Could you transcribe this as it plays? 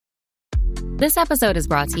This episode is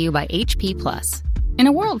brought to you by HP Plus. In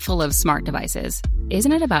a world full of smart devices,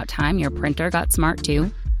 isn't it about time your printer got smart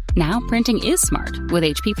too? Now printing is smart with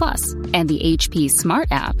HP Plus, and the HP Smart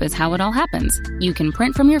app is how it all happens. You can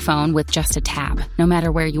print from your phone with just a tap, no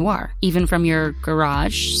matter where you are, even from your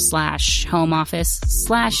garage/home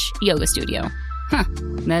office/yoga studio. Huh,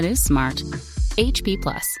 that is smart. HP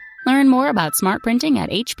Plus. Learn more about smart printing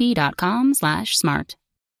at hp.com/smart.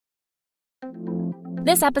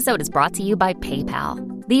 This episode is brought to you by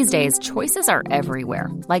PayPal. These days, choices are everywhere.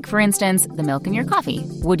 Like, for instance, the milk in your coffee.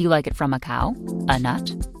 Would you like it from a cow, a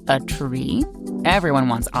nut, a tree? Everyone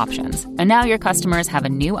wants options. And now your customers have a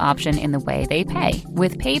new option in the way they pay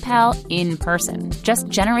with PayPal in person. Just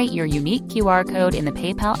generate your unique QR code in the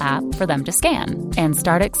PayPal app for them to scan and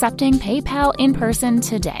start accepting PayPal in person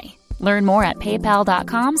today. Learn more at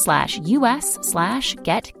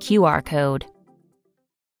paypal.com/us/getQRcode.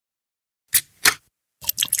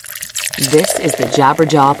 This is the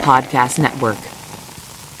Jabberjaw Podcast Network.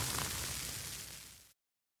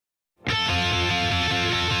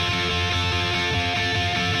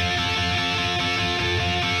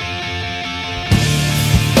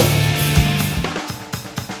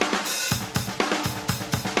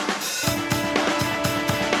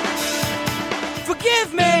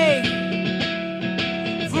 Forgive me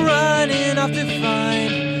for running off to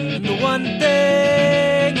find the one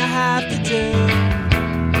thing I have to do.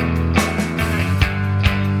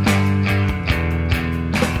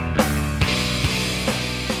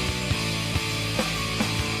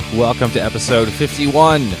 Welcome to episode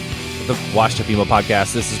 51 of the Washed Up Emo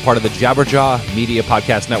Podcast. This is part of the Jabberjaw Media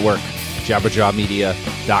Podcast Network,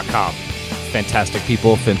 jabberjawmedia.com. Fantastic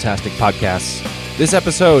people, fantastic podcasts. This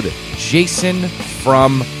episode, Jason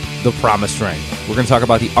from The Promised Ring. We're going to talk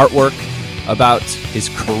about the artwork, about his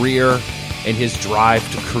career, and his drive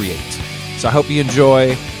to create. So I hope you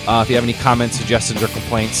enjoy. If you have any comments, suggestions, or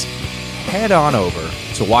complaints, head on over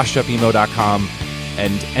to washedupemo.com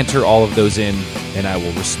and enter all of those in, and I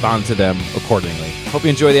will respond to them accordingly. Hope you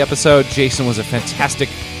enjoy the episode. Jason was a fantastic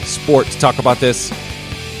sport to talk about this,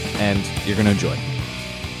 and you're going to enjoy.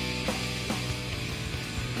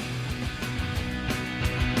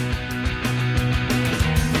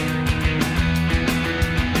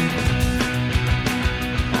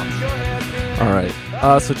 All right.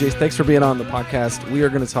 So, Jason, thanks for being on the podcast. We are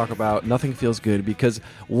going to talk about Nothing Feels Good, because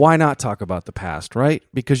why not talk about the past, right?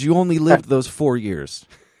 Because you only lived those 4 years.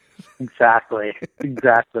 Exactly.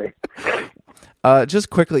 Just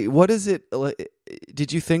quickly, what is it?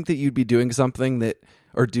 Did you think that you'd be doing something that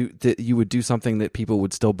you would do something that people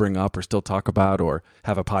would still bring up or still talk about or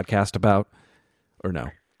have a podcast about, or no?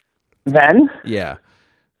 Then? Yeah.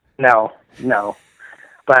 No.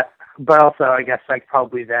 But also, I guess,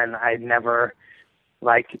 probably then I never,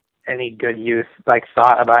 any good use,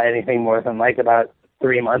 thought about anything more than, about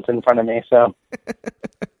 3 months in front of me, so.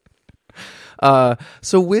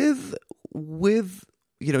 So with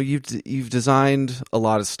you've designed a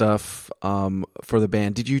lot of stuff for the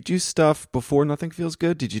band. Did you do stuff before Nothing Feels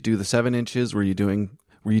Good? Did you do the 7 inches? Were you doing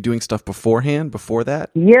stuff beforehand, before that?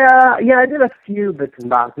 Yeah, I did a few bits and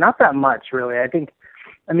bobs. Not that much, really. I kind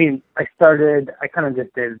of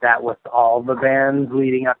just did that with all the bands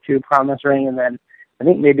leading up to Promise Ring, and then I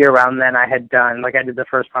think maybe around then I had done, I did the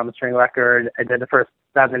first Promise Ring record, I did the first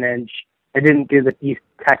 7-inch, I didn't do the East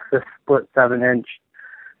Texas split 7-inch,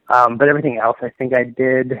 but everything else I think I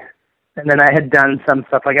did, and then I had done some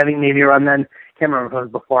stuff, I think maybe around then, can't remember if it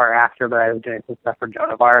was before or after, but I was doing some stuff for Joan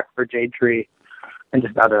of Arc, for Jade Tree, and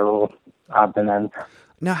just other little odds and ends.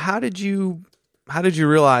 Now, how did you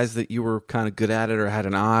realize that you were kind of good at it, or had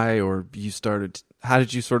an eye, or how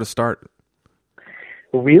did you sort of start?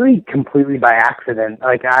 Really completely by accident.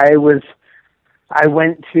 I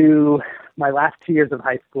went to my last 2 years of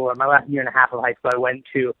high school, or my last year and a half of high school,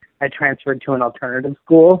 I transferred to an alternative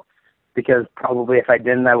school, because probably if I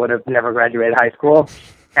didn't, I would have never graduated high school.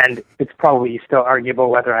 And it's probably still arguable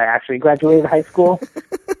whether I actually graduated high school,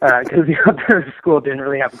 because the alternative school didn't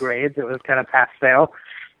really have grades. It was kind of pass-fail.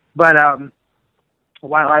 But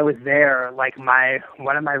while I was there, I think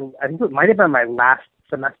it might have been my last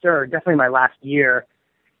semester, or definitely my last year,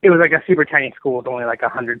 it was a super tiny school with only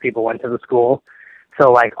 100 people went to the school.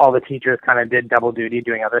 So all the teachers kind of did double duty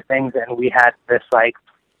doing other things. And we had this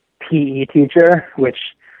PE teacher,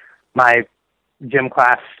 which my gym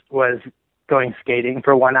class was going skating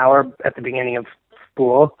for 1 hour at the beginning of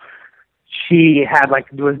school. She had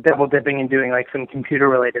was double dipping and doing some computer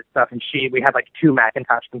related stuff. And we had 2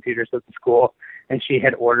 Macintosh computers at the school, and she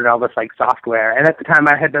had ordered all this software. And at the time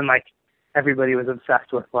I had been everybody was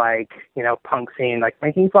obsessed with punk scene,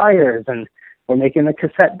 making flyers, and we're making a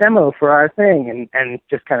cassette demo for our thing, and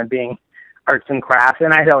just kind of being arts and crafts,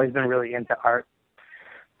 and I'd always been really into art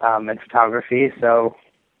and photography, so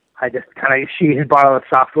she had bought all the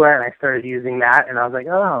software, and I started using that, and I was like,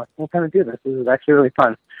 oh, I'll kind of do this. This is actually really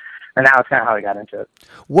fun. And that was kind of how I got into it.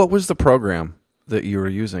 What was the program that you were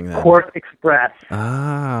using then? Quartz Express.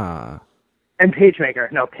 Ah. And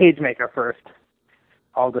PageMaker. No, PageMaker first.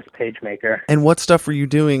 Aldus PageMaker. And what stuff were you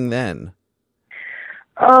doing then?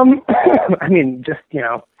 I mean, just,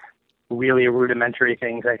 really rudimentary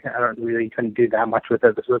things. I couldn't do that much with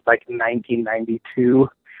it. This was like 1992.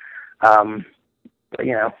 But,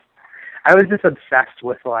 I was just obsessed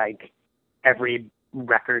with, like, every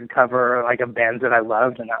record cover, like, of bands that I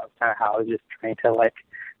loved, and that was kind of how I was just trying to, like,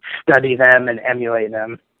 study them and emulate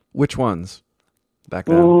them. Which ones back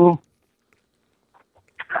then? Ooh,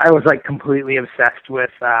 I was, like, completely obsessed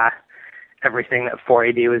with everything that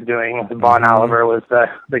 4AD was doing. Vaughn Oliver was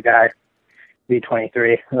the guy,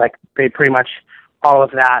 V23. Like, they pretty much all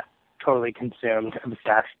of that totally consumed,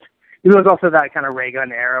 obsessed. It was also that kind of ray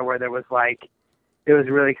gun era where there was, like, it was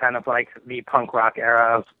really kind of like the punk rock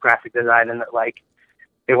era of graphic design, and that, like,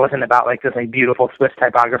 it wasn't about, like, this, like, beautiful Swiss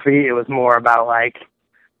typography. It was more about, like,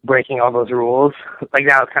 breaking all those rules. Like,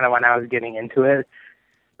 that was kind of when I was getting into it.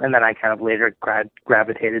 And then I kind of later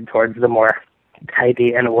gravitated towards the more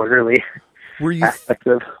tidy and orderly aspects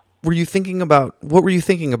of. What were you thinking about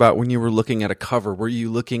when you were looking at a cover? Were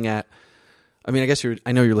you looking at, I mean,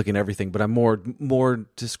 I know you're looking at everything, but I'm more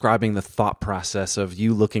describing the thought process of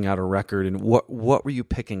you looking at a record, and what were you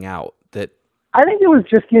picking out that? I think it was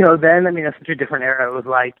just, then, I mean, it's such a different era. It was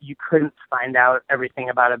like you couldn't find out everything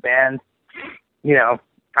about a band,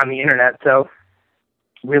 on the internet. So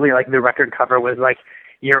really, like, the record cover was like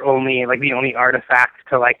the only artifact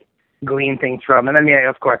to, like, glean things from. And then,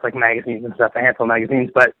 of course, like, magazines and stuff, a handful of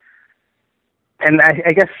magazines. And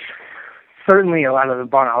I guess certainly a lot of the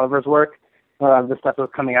Vaughn Oliver's work, the stuff that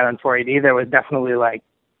was coming out on 4AD, there was definitely, like,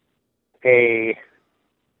 a,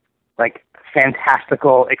 like,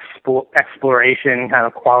 fantastical exploration kind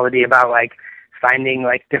of quality about, like, finding,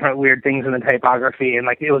 like, different weird things in the typography. And,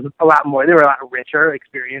 like, it was a lot more, there were a lot richer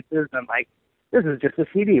experiences than, like, this is just a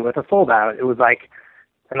CD with a fold-out. It was, like,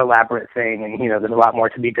 an elaborate thing, and, there's a lot more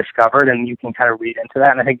to be discovered, and you can kind of read into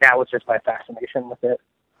that. And I think that was just my fascination with it.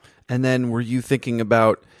 And then were you thinking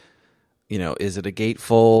about, is it a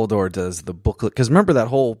gatefold, or does the booklet, because remember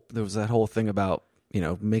there was that whole thing about,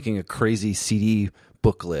 making a crazy CD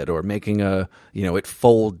booklet, or making it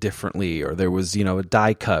fold differently, or there was, a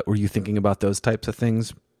die cut. Were you thinking about those types of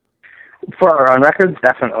things? For our own records,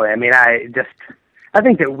 definitely. I mean, I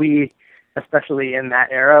think that we, especially in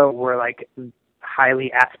that era, were, like,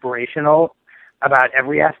 highly aspirational about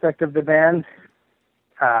every aspect of the band.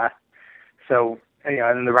 So,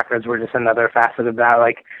 and the records were just another facet of that,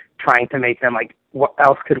 like, trying to make them, like, what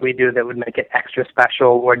else could we do that would make it extra special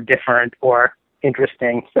or different or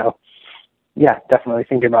interesting. So, yeah, definitely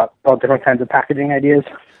thinking about all different kinds of packaging ideas.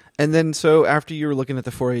 And then, so after you were looking at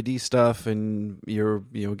the 4AD stuff and you're,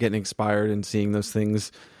 getting inspired and seeing those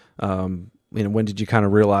things, when did you kind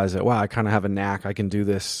of realize that, wow, I kind of have a knack, I can do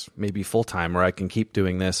this maybe full time, or I can keep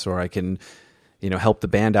doing this, or I can, help the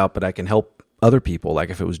band out, but I can help other people,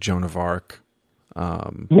 like if it was Joan of Arc?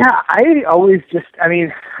 Yeah, I always I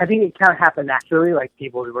think it kind of happened naturally. Like,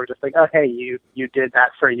 people were just like, oh, hey, you did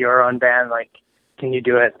that for your own band, like, can you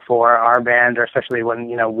do it for our band? Or especially when,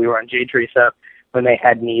 we were on J-Tree, so when they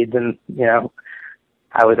had needs, and,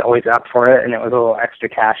 I was always up for it, and it was a little extra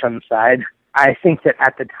cash on the side. I think that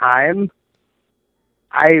at the time,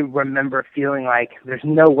 I remember feeling like there's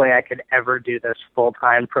no way I could ever do this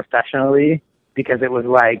full-time professionally, because it was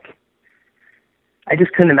like, I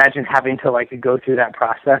just couldn't imagine having to, like, go through that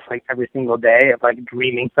process, like, every single day of, like,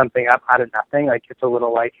 dreaming something up out of nothing. Like, it's a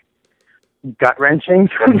little, like, gut-wrenching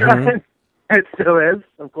sometimes. Mm-hmm. It still is,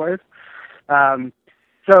 of course.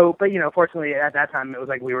 But, fortunately, at that time, it was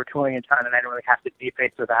like we were touring a ton, and I didn't really have to be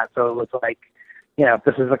faced with that. So it was like,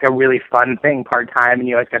 this is, like, a really fun thing part-time, and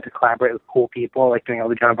you always got to collaborate with cool people. Like, doing all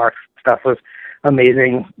the Joan of Arc stuff was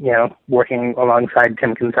amazing, working alongside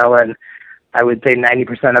Tim Kinsella, and I would say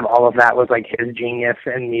 90% of all of that was, like, his genius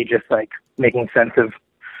and me just, like, making sense of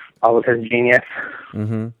all of his genius.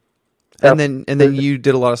 Mm-hmm. So, and then you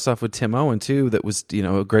did a lot of stuff with Tim Owen too. That was,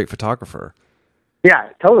 a great photographer. Yeah,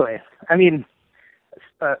 totally. I mean,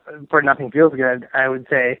 for Nothing Feels Good, I would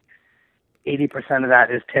say 80% of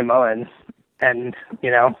that is Tim Owen, and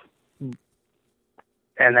and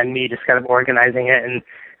then me just kind of organizing it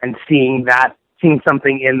and seeing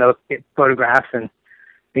something in those photographs and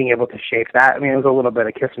being able to shape that. I mean, it was a little bit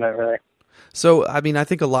of kismet, really. So, I mean, I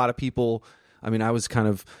think a lot of people, I was kind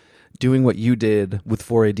of doing what you did with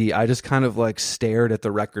 4AD, I just kind of like stared at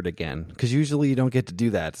the record again, because usually you don't get to do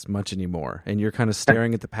that as much anymore. And you're kind of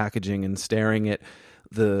staring at the packaging and staring at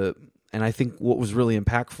and I think what was really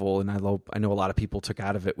impactful, and I know a lot of people took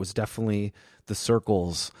out of it, was definitely the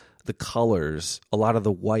circles, the colors, a lot of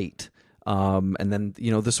the white. And then,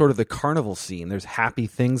 the sort of the carnival scene, there's happy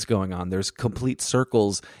things going on. There's complete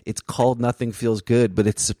circles. It's called Nothing Feels Good, but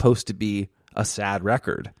it's supposed to be a sad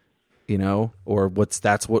record, or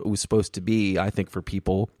that's what it was supposed to be. I think for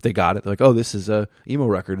people, they got it. They're like, oh, this is a emo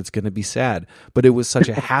record. It's going to be sad, but it was such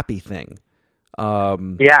a happy thing.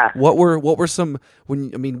 What were some,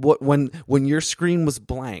 when your screen was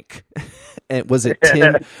blank, and was it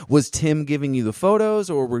Tim, was Tim giving you the photos,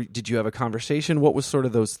 or did you have a conversation? What was sort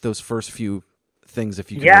of those first few things,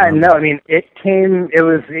 if you can remember? No, I mean, it came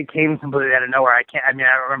completely out of nowhere. I don't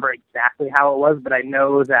remember exactly how it was, but I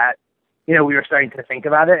know that, we were starting to think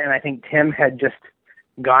about it, and I think Tim had just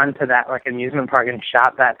gone to that like amusement park and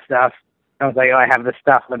shot that stuff. I was like, oh, I have this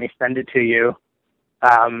stuff, let me send it to you.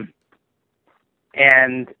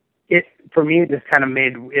 And it, for me, just kind of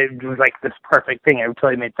it was like this perfect thing. It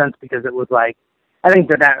totally made sense, because it was like, I think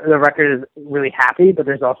that the record is really happy, but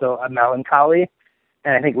there's also a melancholy.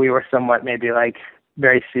 And I think we were somewhat maybe like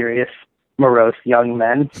very serious, morose young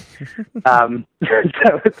men. So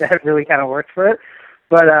that really kind of worked for it.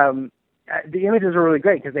 But the images were really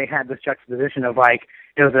great, because they had this juxtaposition of like,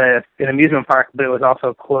 it was an amusement park, but it was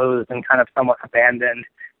also closed and kind of somewhat abandoned,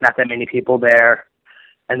 not that many people there.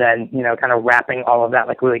 And then, kind of wrapping all of that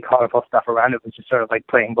like really colorful stuff around it was just sort of like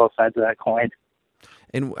playing both sides of that coin.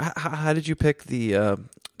 And how did you pick the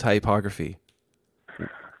typography?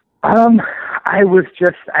 I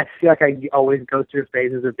feel like I always go through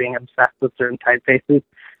phases of being obsessed with certain typefaces,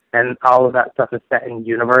 and all of that stuff is set in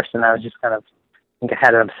Universe, and I was just kind of, I think I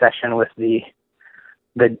had an obsession with the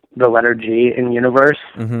letter G in Universe,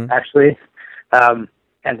 actually. And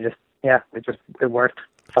it worked.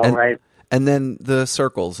 It's all right. And then the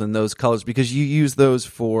circles and those colors, because you use those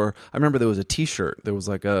for, I remember there was a t-shirt. There was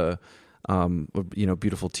like a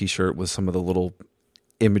beautiful t-shirt with some of the little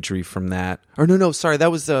imagery from that. Or no, sorry,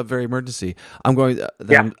 that was Very Emergency.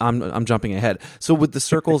 I'm jumping ahead. So with the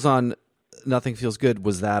circles on Nothing Feels Good,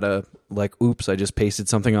 was that a like, oops, I just pasted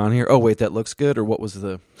something on here? Oh wait, that looks good? Or what was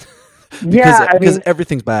the? Because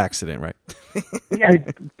everything's by accident, right? Yeah,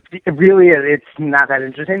 it really is. It's not that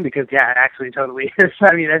interesting, because it actually totally is.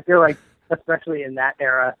 I mean, I feel like, especially in that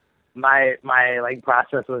era, my like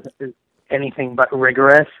process was anything but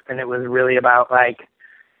rigorous, and it was really about like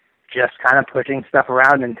just kind of pushing stuff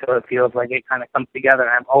around until it feels like it kind of comes together.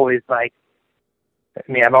 And I'm always like,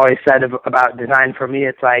 I've always said about design, for me,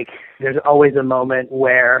 it's like there's always a moment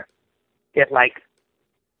where it like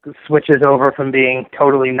switches over from being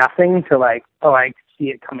totally nothing to like, oh, I see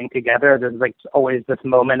it coming together. There's like always this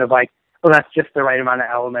moment of like, oh, that's just the right amount of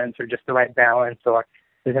elements, or just the right balance, or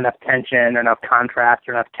there's enough tension, or enough contrast,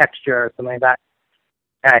 or enough texture, or something like that.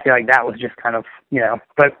 And I feel like that was just kind of,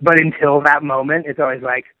 but until that moment, it's always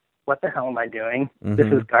like, what the hell am I doing? Mm-hmm.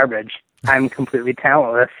 This is garbage. I'm completely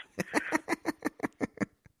talentless.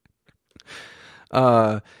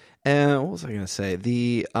 And what was I going to say?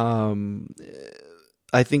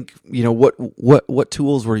 I think, what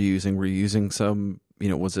tools were you using? Were you using some,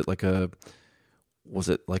 was it like a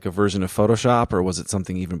version of Photoshop, or was it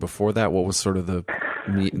something even before that? What was sort of the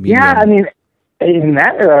medium? Yeah, I mean, in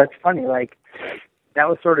that era, it's funny, like, that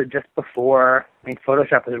was sort of just before,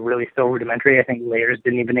 Photoshop was really still rudimentary. I think layers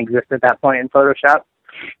didn't even exist at that point in Photoshop.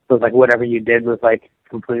 So it was like whatever you did was like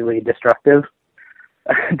completely destructive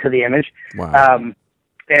to the image. Wow.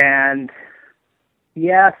 So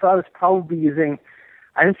I was probably using,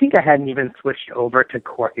 I don't think I hadn't even switched over to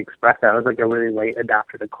Quark Express. I was like a really late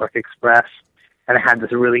adopter to Quark Express. And I had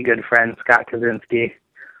this really good friend, Scott Kaczynski,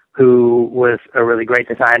 who was a really great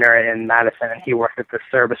designer in Madison, and he worked at the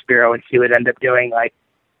Service Bureau, and he would end up doing like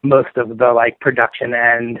most of the like production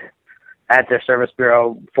end at their Service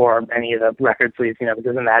Bureau for any of the record sleeves,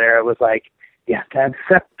 because in that era it was like, you have to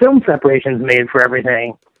have film separations made for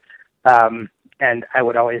everything. And I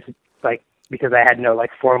would always like, because I had no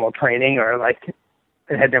like formal training, or like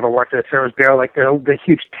I had never worked at a Service Bureau, like the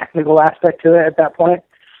huge technical aspect to it at that point,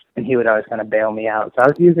 and he would always kind of bail me out. So I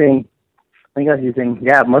was using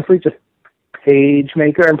mostly just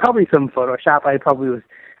PageMaker and probably some Photoshop. I probably was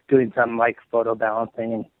doing some like photo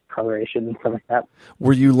balancing and coloration and stuff like that.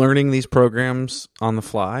 Were you learning these programs on the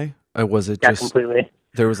fly? Or was it just completely?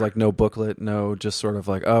 There was like no booklet, no, just sort of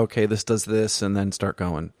like, oh, okay, this does this, and then start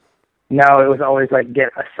going. No, it was always like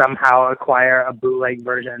somehow acquire a bootleg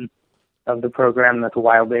version of the program that's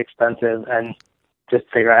wildly expensive and just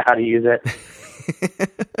figure out how to use it.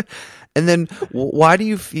 And then why do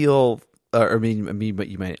you feel, but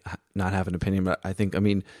you might not have an opinion, but I think,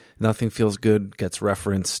 Nothing Feels Good gets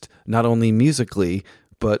referenced not only musically,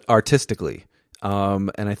 but artistically.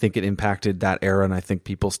 And I think it impacted that era, and I think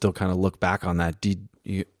people still kind of look back on that.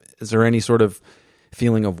 Is there any sort of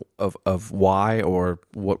feeling of why, or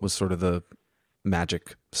what was sort of the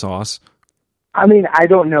magic sauce? I mean, I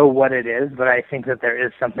don't know what it is, but I think that there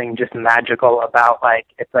is something just magical about, like,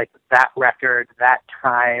 it's like that record, that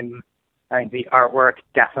time. I think the artwork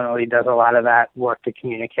definitely does a lot of that work to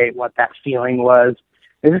communicate what that feeling was.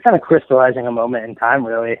 It was just kind of crystallizing a moment in time,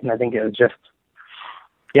 really, and I think it was just,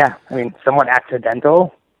 somewhat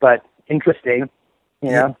accidental, but interesting.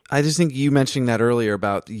 You know? I just think you mentioning that earlier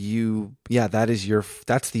about you. Yeah,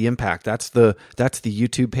 that's the impact. That's the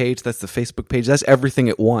YouTube page. That's the Facebook page. That's everything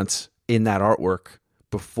at once in that artwork.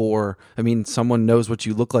 Before, someone knows what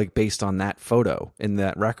you look like based on that photo in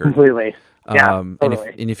that record. Completely. Yeah,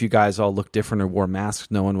 totally. And if you guys all looked different or wore masks,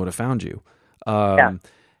 no one would have found you. And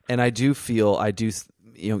I do feel,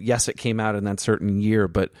 yes, it came out in that certain year,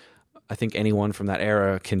 but I think anyone from that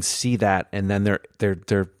era can see that, and then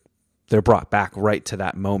they're brought back right to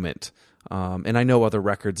that moment. And I know other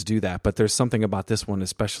records do that, but there's something about this one,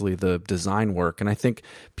 especially the design work. And I think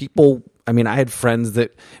people, I had friends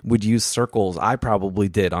that would use circles. I probably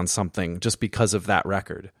did on something just because of that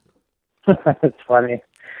record. That's funny.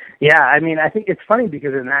 Yeah, I think it's funny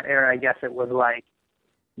because in that era, I guess it was like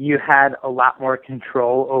you had a lot more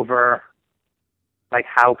control over like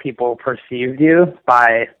how people perceived you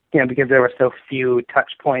by, because there were so few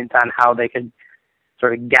touch points on how they could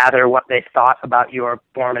sort of gather what they thought about you or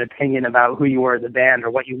form an opinion about who you were as a band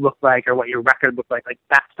or what you looked like or what your record looked like. Like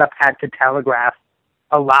that stuff had to telegraph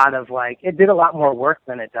a lot of it did a lot more work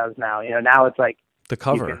than it does now. Now it's like the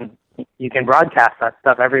cover. You can broadcast that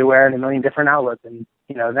stuff everywhere in a million different outlets. And,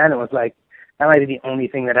 then it was like, that might be the only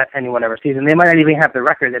thing that anyone ever sees. And they might not even have the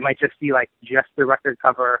record. They might just see just the record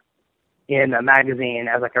cover in a magazine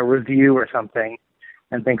as a review or something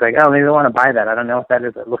and think maybe I want to buy that. I don't know if that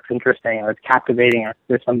is. It looks interesting or it's captivating or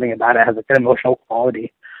there's something about it. It has a good emotional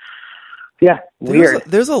quality. Yeah, weird.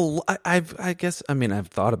 I guess, I've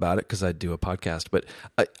thought about it because I do a podcast, but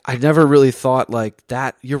I never really thought like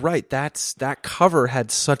that. You're right. That cover had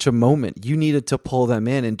such a moment. You needed to pull them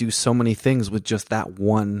in and do so many things with just that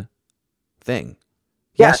one thing.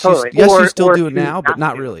 Yeah, yes, totally. You still do it now, but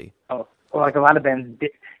not really. Oh, well, a lot of bands,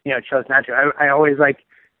 chose not to. I always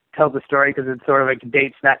tell the story because it sort of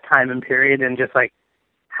dates that time and period and just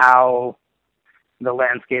how the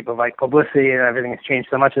landscape of publicity and everything has changed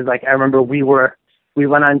so much. Is I remember we went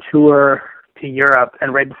on tour to Europe,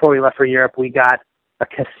 and right before we left for Europe, we got a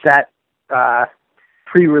cassette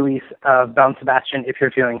pre-release of Belle and Sebastian, If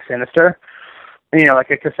You're Feeling Sinister. And, a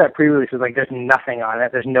cassette pre-release is there's nothing on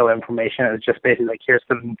it. There's no information. It was just basically here's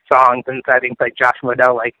some songs, and I think Josh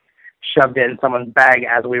Modell shoved it in someone's bag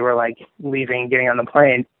as we were leaving, getting on the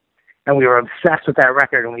plane, and we were obsessed with that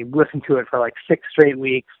record, and we listened to it for 6 straight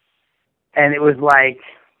weeks. And it was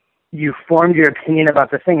you formed your opinion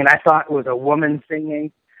about the thing, and I thought it was a woman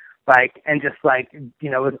singing, and just it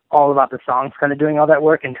was all about the songs kind of doing all that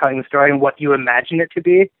work and telling the story and what you imagine it to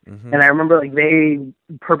be. Mm-hmm. And I remember they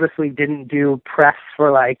purposely didn't do press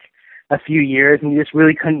for a few years, and you just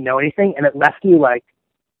really couldn't know anything, and it left you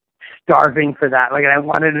starving for that. I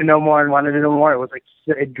wanted to know more and wanted to know more. It was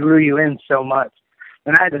it drew you in so much.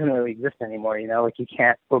 And that doesn't really exist anymore, you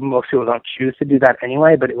can't, well, most people don't choose to do that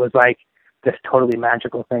anyway, but it was this totally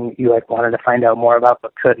magical thing that you wanted to find out more about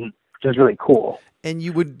but couldn't, which is really cool. And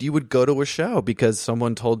you would go to a show because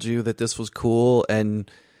someone told you that this was cool, and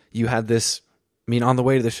you had this. On the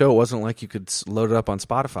way to the show, it wasn't like you could load it up on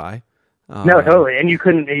Spotify. No, totally. And you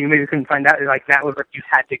maybe couldn't find out. That was you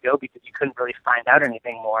had to go because you couldn't really find out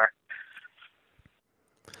anything more.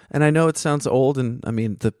 And I know it sounds old, and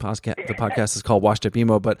the podcast is called Washed Up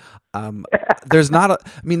Emo, but there's not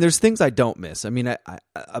there's things I don't miss. I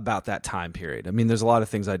about that time period. There's a lot of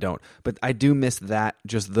things I don't, but I do miss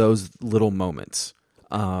just those little moments.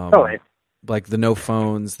 Like the no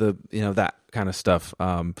phones, that kind of stuff.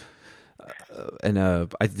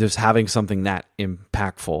 Just having something that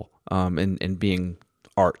impactful, and being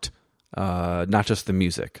art, not just the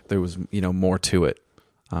music. There was more to it.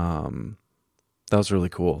 That was really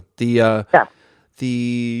cool. I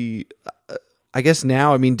guess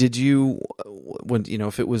now, did you, when,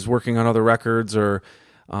 if it was working on other records or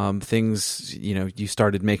things, you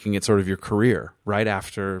started making it sort of your career right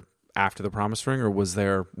after the Promise Ring, or were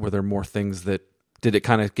there more things did it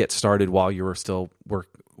kind of get started while you were still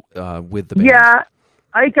with the band? Yeah,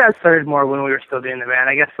 I got started more when we were still doing the band.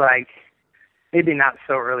 I guess maybe not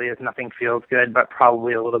so early as Nothing Feels Good, but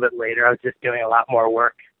probably a little bit later. I was just doing a lot more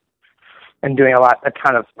work and doing a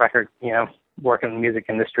ton of record, work in the music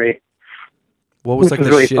industry. What was Which like was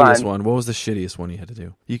the really shittiest fun. one? What was the shittiest one you had to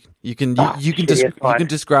do? You can shittiest one.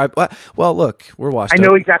 describe. Well, look, we're washed I up.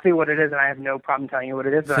 know exactly what it is, and I have no problem telling you what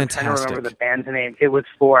it is, but I'm trying to remember Fantastic. the band's name. It was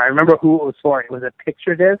for, I remember who it was for. It was a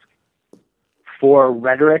picture disc for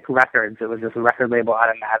Rhetoric Records. It was this record label out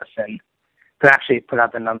of Madison that actually put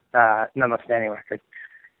out the Notwithstanding record.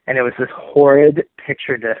 And it was this horrid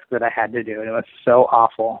picture disc that I had to do, and it was so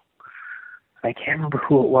awful. I can't remember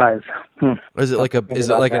who it was. Is it like Something is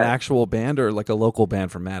it about like an that. actual band or like a local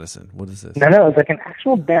band from Madison? What is this? No, it was like an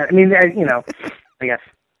actual band. I mean, I guess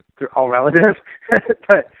they're all relative,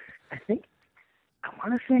 but I think, I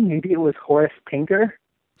want to say maybe it was Horace Pinker.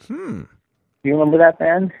 Do you remember that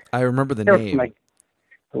band? I remember the They were from name. like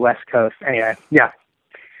the West Coast. Anyway, yeah.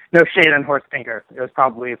 No shade on Horace Pinker. It was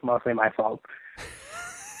probably mostly my fault.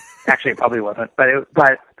 Actually, it probably wasn't, but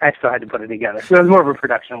I still had to put it together. So it was more of a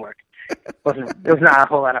production work. It was not a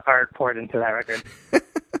whole lot of art poured into that record.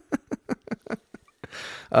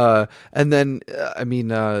 And then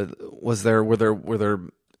were there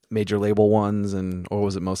major label ones or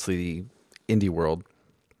was it mostly indie world?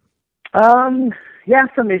 Yeah,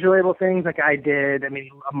 some major label things like I did. I mean,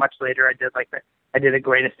 much later I did a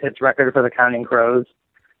greatest hits record for the Counting Crows.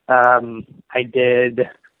 I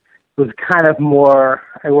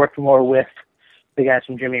worked more with the guys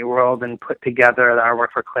from Jimmy World and put together the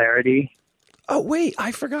artwork for Clarity. Oh wait,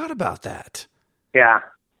 I forgot about that. Yeah,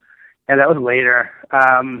 that was later.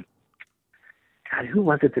 God, who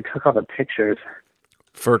was it that took all the pictures?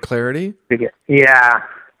 For Clarity? Yeah, I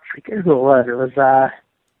forget who it was. It was, God,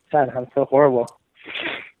 I'm so horrible.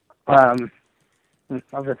 I'll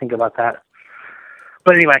have to think about that.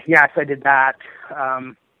 But anyway, yeah, so I did that.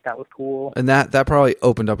 That was cool. And that probably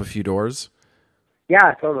opened up a few doors.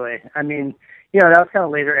 Yeah, totally. I mean, that was kind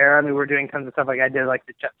of later era. I mean, we were doing tons of stuff. Like I did like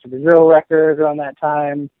the Jets to Brazil record around that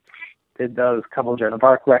time. Did those couple Joan of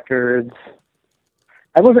Arc records.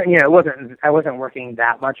 I wasn't working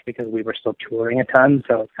that much because we were still touring a ton.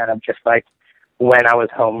 So it's kind of just like when I was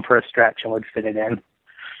home for a stretch and would fit it in.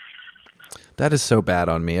 That is so bad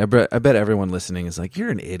on me. I bet everyone listening is like, "You're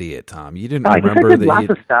an idiot, Tom. You didn't I guess remember I did that." lots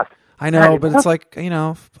of stuff. I know, but it's like I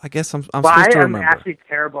guess I'm supposed to I'm remember. actually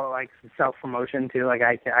terrible at like self promotion too. Like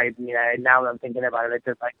I now that I'm thinking about it, I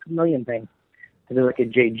did like a million things. I did like a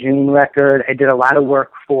J. June record. I did a lot of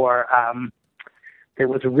work for. It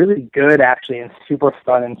was really good actually, and super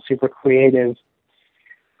fun and super creative.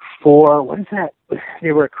 For what is that?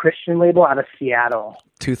 They were a Christian label out of Seattle.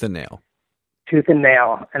 Tooth and Nail. Tooth and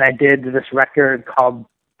Nail, and I did this record called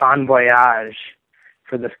Bon Voyage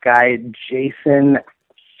for this guy Jason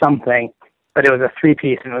something, but it was a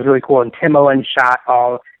 3-piece and it was really cool. And Tim Owen shot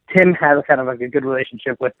all. Tim had kind of like a good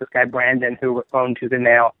relationship with this guy Brandon who owned Tooth and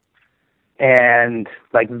Nail, and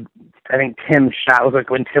like I think Tim shot. It was like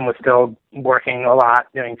when Tim was still working a lot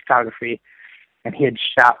doing photography, and he had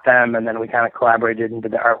shot them, and then we kind of collaborated and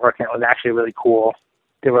did the artwork, and it was actually really cool.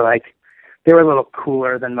 They were a little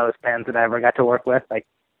cooler than most bands that I ever got to work with, like,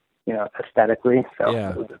 aesthetically. So Yeah.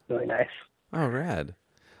 It was really nice. Oh, rad.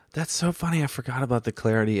 That's so funny. I forgot about the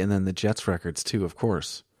Clarity and then the Jets records too, of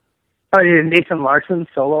course. Oh, yeah, Nathan Larson's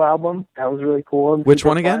solo album. That was really cool. and Which super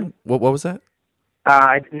one again? fun. What was that?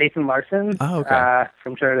 Nathan Larson. Oh, okay.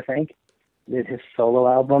 From Sure to Think. Did his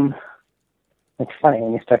solo album. It's funny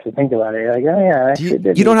when you start to think about it. You're like, oh yeah, I actually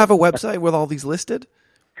did. You don't have a website with all these listed?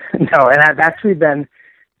 No, and I've actually been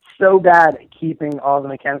so bad at keeping all the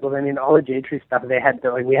mechanicals. I mean, all the J-Tree stuff, we had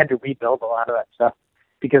to rebuild a lot of that stuff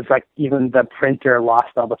because like even the printer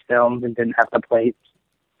lost all the films and didn't have the plates.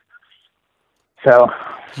 So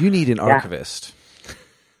You need an archivist.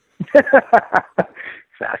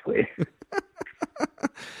 exactly.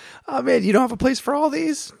 Oh man, you don't have a place for all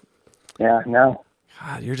these? Yeah, no.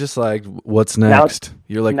 God, you're just like, what's next?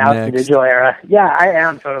 You're like, Now it's the next. digital era. Yeah, I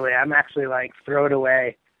am totally. I'm actually like throw it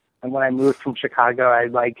away. And when I moved from Chicago, I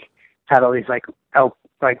like had all these like all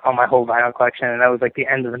my whole vinyl collection, and that was like the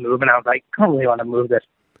end of the move, and I was like, I don't really want to move this.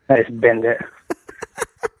 I just binned it.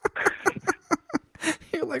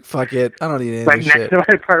 You're like, fuck it. I don't need any of Like this next shit. to my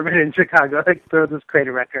apartment in Chicago, like throw this crate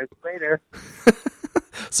of records later.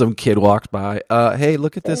 Some kid walked by. Hey,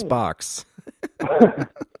 look at this box.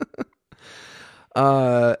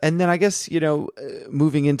 And then I guess,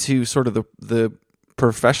 moving into sort of the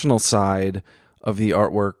professional side of the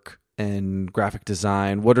artwork and graphic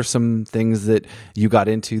design, what are some things that you got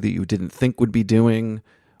into that you didn't think would be doing,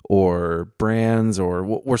 or brands, or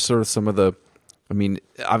what were sort of some of the, I mean,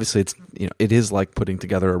 obviously it's, it is like putting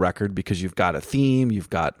together a record because you've got a theme, you've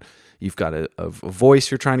got a voice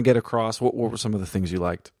you're trying to get across. What were some of the things you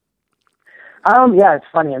liked? Yeah, it's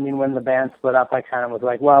funny. I mean, when the band split up, I kind of was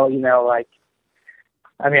like, well, like,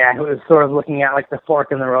 I mean, I was sort of looking at like the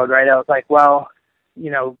fork in the road, right? I was like, well,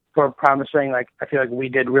 for Promise Ring, like, I feel like we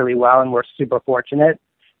did really well and we're super fortunate.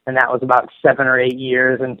 And that was about 7 or 8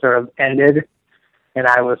 years and sort of ended. And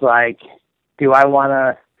I was like, do I want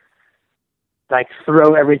to like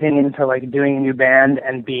throw everything into like doing a new band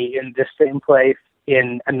and be in this same place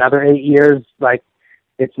in another 8 years? Like,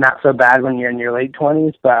 it's not so bad when you're in your late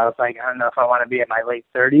 20s, but I was like, I don't know if I want to be in my late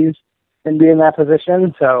 30s and be in that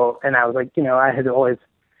position. So, and I was like, I had always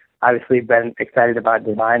obviously been excited about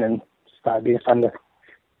design and just thought it'd be fun to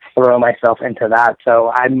throw myself into that.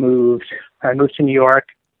 So I moved to New York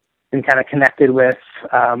and kind of connected with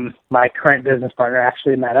my current business partner,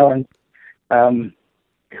 actually, Matt Owens,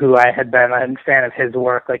 who I had been a fan of his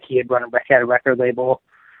work. Like, he had had a record label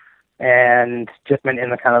and just been in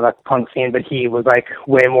the kind of like punk scene, but he was like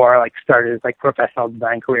way more like started his like professional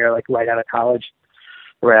design career like right out of college,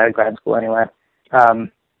 right out of grad school anyway.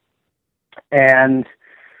 And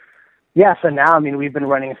yeah, so now, I mean, we've been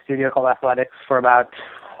running a studio called Athletics for about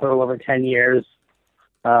a little over 10 years,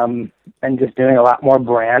 and just doing a lot more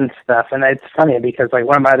brand stuff. And it's funny because like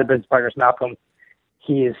one of my other business partners, Malcolm,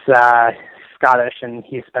 he's Scottish, and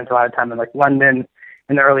he spent a lot of time in like London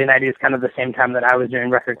in the early 90s, kind of the same time that I was doing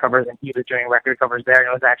record covers, and he was doing record covers there. And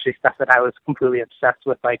it was actually stuff that I was completely obsessed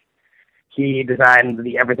with. Like, he designed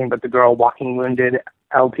the Everything But the Girl Walking Wounded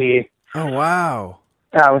LP. Oh, wow.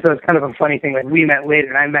 So it's kind of a funny thing. Like, we met later,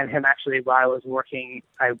 and I met him actually while I was working.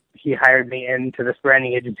 He hired me into this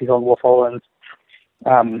branding agency called Wolf Owens.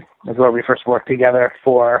 Is where we first worked together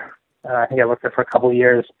for, I think I worked there for a couple of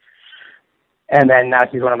years. And then now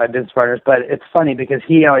he's one of my business partners. But it's funny because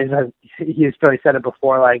he's probably said it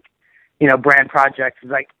before, like, brand projects,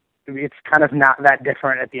 like, it's kind of not that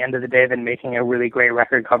different at the end of the day than making a really great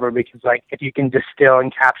record cover, because, like, if you can distill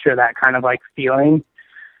and capture that kind of, like, feeling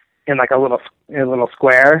in, like, a little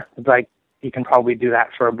square, it's like you can probably do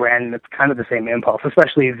that for a brand, and it's kind of the same impulse,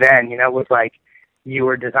 especially then, with, like, you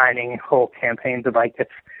were designing whole campaigns of, like,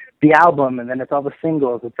 it's the album, and then it's all the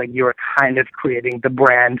singles. It's like you were kind of creating the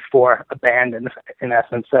brand for a band in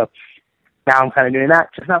essence. So now I'm kind of doing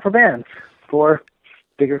that, just not for bands, for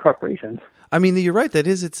bigger corporations. I mean, you're right. That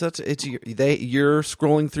is, you're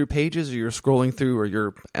scrolling through pages, or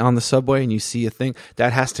you're on the subway and you see a thing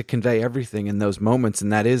that has to convey everything in those moments.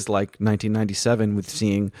 And that is like 1997 with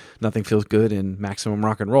seeing Nothing Feels Good and Maximum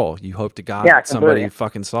Rock and Roll. You hope to God that somebody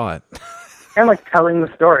fucking saw it. And like telling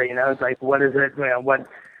the story, it's like, what is it?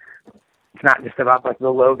 It's not just about like the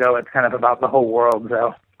logo; it's kind of about the whole world.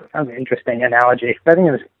 So that was an interesting analogy. I think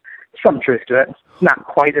there's some truth to it. It's not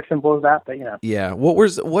quite as simple as that, but Yeah.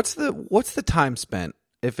 What's the time spent?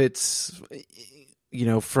 If it's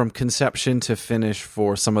from conception to finish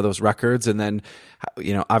for some of those records, and then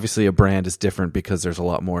obviously a brand is different because there's a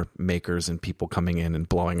lot more makers and people coming in and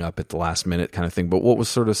blowing up at the last minute kind of thing. But what was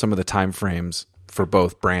sort of some of the time frames for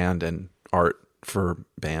both brand and art for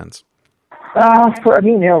bands?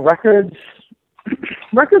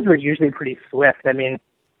 Records were usually pretty swift. I mean,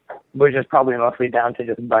 which is probably mostly down to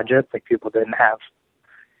just budgets. Like, people didn't have,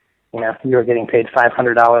 you were getting paid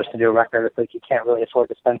 $500 to do a record. It's like you can't really afford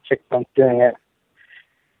to spend 6 months doing it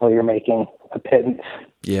while you're making a pittance.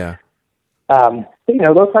 Yeah. But,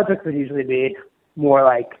 those projects would usually be more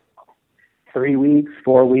like 3 weeks,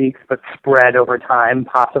 4 weeks, but spread over time,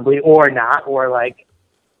 possibly, or not, or like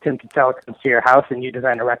Tim Cattell comes to your house and you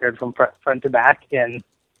design a record from front to back in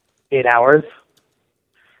 8 hours,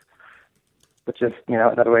 which is,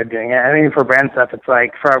 another way of doing it. I mean, for brand stuff, it's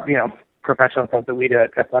like, for, professional stuff that we do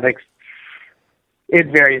at Athletics, it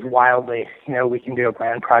varies wildly. We can do a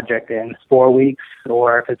brand project in 4 weeks,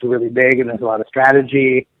 or if it's really big and there's a lot of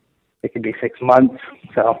strategy, it could be 6 months.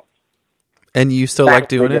 So. And you still like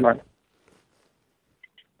doing it?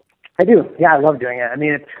 I do. Yeah, I love doing it. I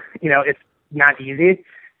mean, it's not easy.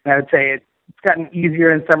 And I would say it's gotten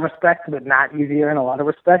easier in some respects, but not easier in a lot of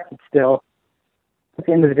respects. It's still, at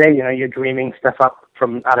the end of the day, you're dreaming stuff up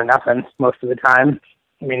from out of nothing most of the time.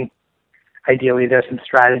 I mean, ideally there's some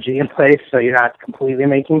strategy in place, so you're not completely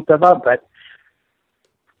making stuff up. But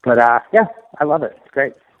yeah, I love it. It's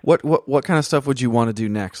great. What kind of stuff would you want to do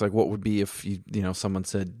next? Like, what would be if someone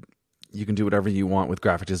said you can do whatever you want with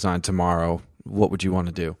graphic design tomorrow? What would you want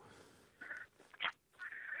to do?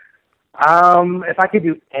 If I could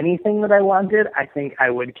do anything that I wanted, I think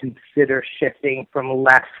I would consider shifting from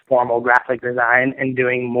less formal graphic design and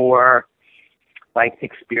doing more like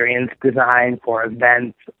experience design for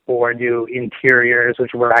events, or do interiors,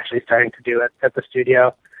 which we're actually starting to do at the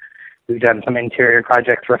studio. We've done some interior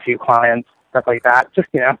projects for a few clients, stuff like that. Just,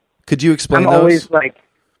 Could you explain I'm those? Always like,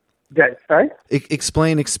 Sorry?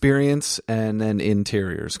 Explain experience and then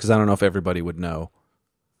interiors, because I don't know if everybody would know.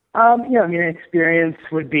 Experience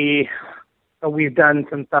would be, we've done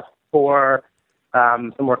some stuff for,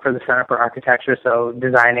 some work for the Center for Architecture, so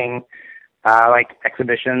designing, like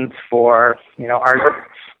exhibitions for,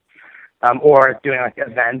 artists, or doing like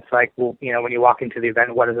events, like, when you walk into the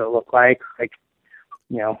event, what does it look like? Like,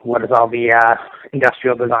 what does all the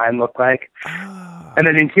industrial design look like? And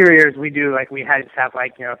then interiors, we had to have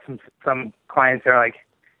like, some clients are like,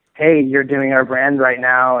 hey, you're doing our brand right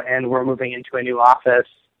now, and we're moving into a new office,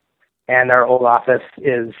 and our old office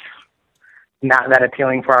is not that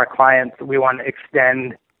appealing for our clients. We want to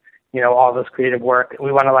extend, all this creative work.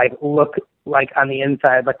 We want to like look like on the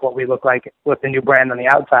inside, like what we look like with the new brand on the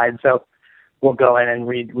outside. So we'll go in and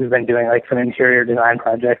we've been doing like some interior design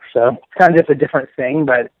projects. So it's kind of just a different thing,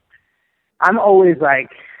 but I'm always like,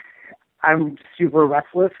 I'm super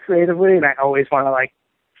restless creatively, and I always want to like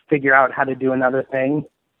figure out how to do another thing.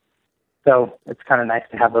 So it's kind of nice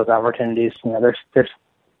to have those opportunities.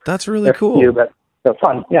 That's really cool. Few, but so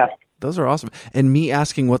fun. Yeah. Those are awesome. And me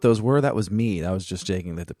asking what those were, that was me. That was just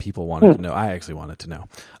joking that the people wanted to know. I actually wanted to know.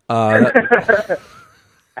 I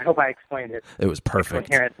hope I explained it. It was perfect.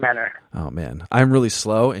 In a coherent manner. Oh man, I'm really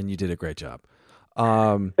slow, and you did a great job.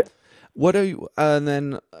 What are you? And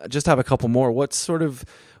then just have a couple more. What sort of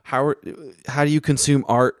how do you consume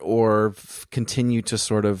art, or continue to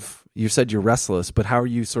sort of? You said you're restless, but how are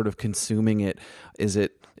you sort of consuming it? Is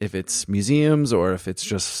it if it's museums, or if it's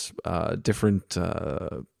just different?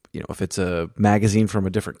 If it's a magazine from a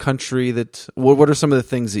different country, what are some of the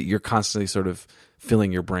things that you're constantly sort of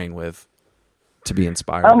filling your brain with to be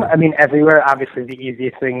inspired? Everywhere. Obviously, the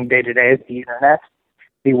easiest thing day to day is the internet,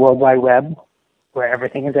 the World Wide Web, where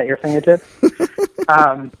everything is at your fingertips.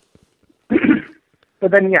 But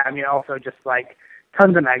then, also just like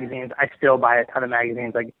tons of magazines. I still buy a ton of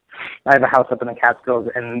magazines. Like, I have a house up in the Catskills,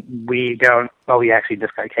 and we actually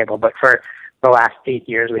discard cable, but for the last 8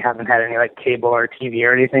 years, we haven't had any like cable or TV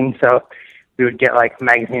or anything. So we would get like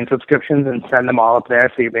magazine subscriptions and send them all up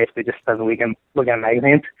there. So you basically just spend the weekend looking at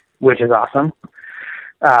magazines, which is awesome.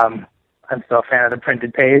 I'm still a fan of the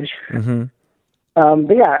printed page. Mm-hmm.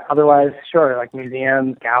 But yeah, otherwise, sure, like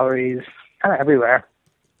museums, galleries, kind of everywhere.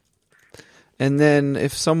 And then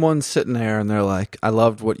if someone's sitting there and they're like, I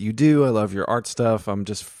loved what you do, I love your art stuff, I'm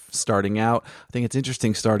just starting out. I think it's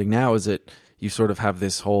interesting starting now is that you sort of have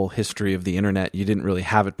this whole history of the internet. You didn't really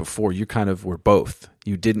have it before. You kind of were both.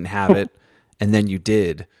 You didn't have it, and then you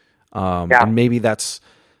did. And maybe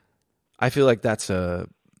I feel like that's a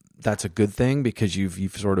good thing, because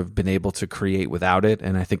you've sort of been able to create without it,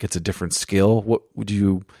 and I think it's a different skill. What would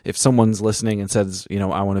you, if someone's listening and says,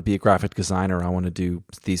 I want to be a graphic designer, I want to do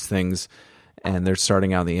these things, and they're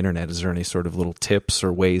starting out on the internet, is there any sort of little tips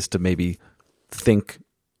or ways to maybe think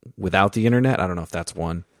without the internet? I don't know if that's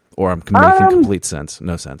one, or I'm making complete sense.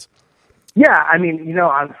 No sense. Yeah,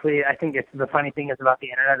 honestly, I think the funny thing is about the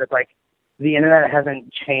internet is like the internet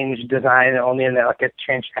hasn't changed design, only in that like it's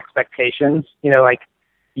changed expectations.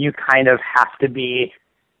 You kind of have to be,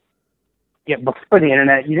 before the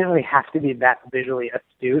internet, you didn't really have to be that visually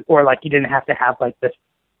astute, or like you didn't have to have like this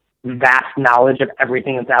vast knowledge of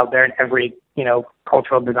everything that's out there, and every,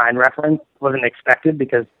 cultural design reference wasn't expected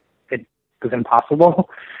because it was impossible.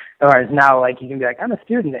 Whereas now, like, you can be like, I'm a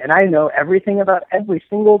student and I know everything about every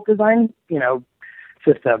single design,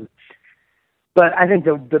 system. But I think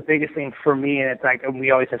the biggest thing for me, and it's like,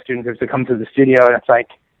 we always have student groups that come to the studio, and it's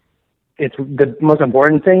like, it's the most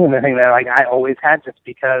important thing, and the thing that like I always had, just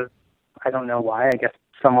because I don't know why, I guess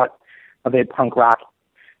somewhat of a punk rock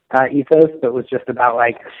ethos, but was just about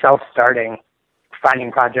like self-starting,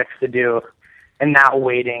 finding projects to do, and not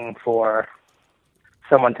waiting for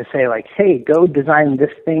someone to say like, hey, go design this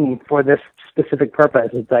thing for this specific purpose.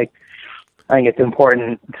 It's like, I think it's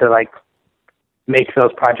important to like make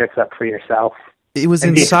those projects up for yourself. It was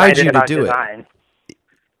inside you to do design.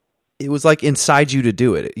 It was like inside you to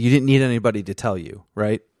do it. You didn't need anybody to tell you,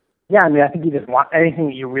 right? Yeah, I think you just want anything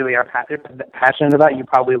that you really are passionate about, you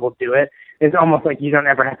probably will do it. It's almost like you don't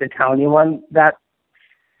ever have to tell anyone that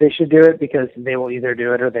they should do it, because they will either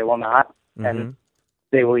do it or they will not. Mm-hmm. And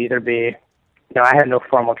they will either be, I had no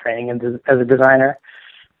formal training as a designer,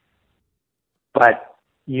 but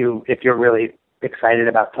if you're really excited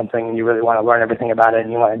about something and you really want to learn everything about it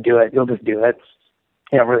and you want to do it, you'll just do it.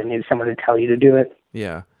 You don't really need someone to tell you to do it.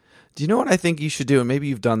 Yeah. Do you know what I think you should do? And maybe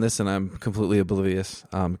you've done this and I'm completely oblivious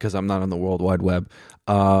because I'm not on the World Wide Web.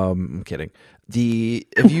 I'm kidding.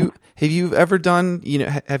 Have you ever done,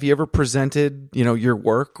 have you ever presented, your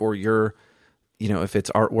work or your, if it's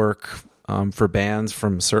artwork for bands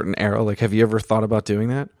from a certain era, like have you ever thought about doing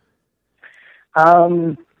that?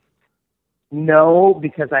 No,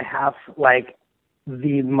 because I have like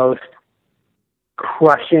the most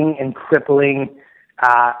crushing and crippling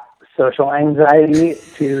social anxiety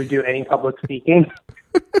to do any public speaking.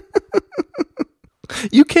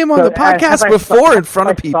 You came on So, the podcast have before I- in front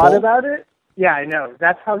have of I thought people. about it? Yeah, I know.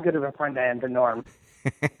 That's how good of a friend I am to Norm.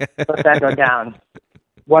 Let that go down.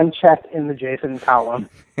 One check in the Jason column.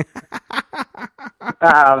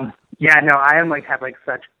 Yeah, no, I am like have like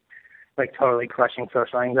such like totally crushing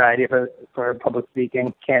social anxiety for public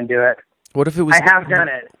speaking. Can't do it. What if it was? I have done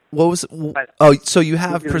it. What was? Oh, so you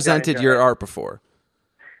have You've presented done it, your right? art before?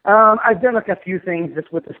 I've done like a few things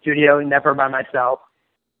just with the studio, never by myself.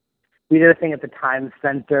 We did a thing at the Times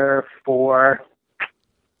Center for,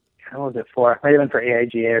 what was it for? Might have been for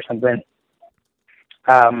AIGA or something.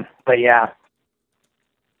 But yeah,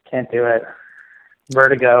 can't do it.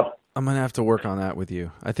 Vertigo. I'm gonna have to work on that with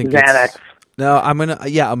you. I think Xanax. No, I'm gonna.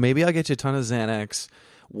 Yeah, maybe I'll get you a ton of Xanax.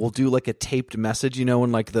 We'll do like a taped message,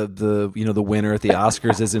 when like the the winner at the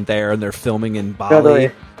Oscars isn't there and they're filming in Bali.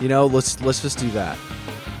 Totally. Let's just do that.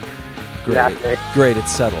 Great, Exactly. great,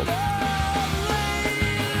 it's settled.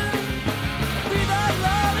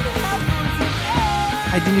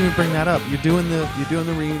 I didn't even bring that up. You're doing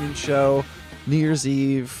the reunion show, New Year's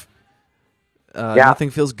Eve. Yeah. Nothing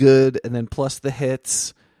feels good, and then plus the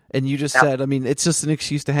hits. And you just Yeah. said, I mean, it's just an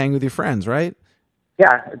excuse to hang with your friends, right?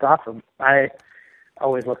 Yeah, it's awesome. I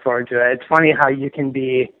always look forward to it. It's funny how you can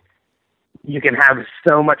have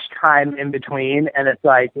so much time in between, and it's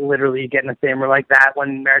like literally you get in the same room like that.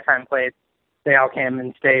 When Maritime played, they all came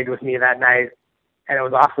and stayed with me that night, and it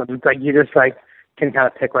was awesome. It's like you just like can kind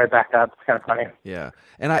of pick right back up. It's kind of funny. Yeah.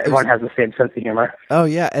 And Everyone has the same sense of humor. Oh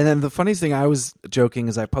yeah, and then the funniest thing I was joking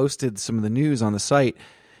is I posted some of the news on the site,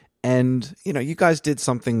 and you guys did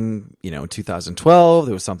something in 2012.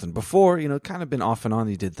 There was something before, kind of been off and on.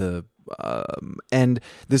 You did the and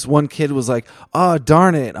this one kid was like, "Oh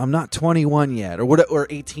darn it, I'm not 21 yet, or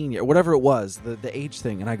 18 yet, or whatever it was, the age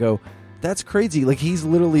thing." And I go, "That's crazy! Like he's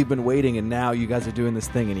literally been waiting, and now you guys are doing this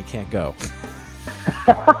thing, and he can't go."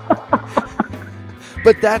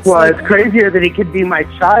 But that's Well, it's crazier that he could be my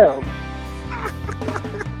child.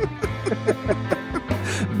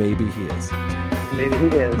 maybe he is. Maybe he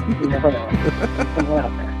is. You never know. Someone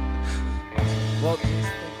out there. Well,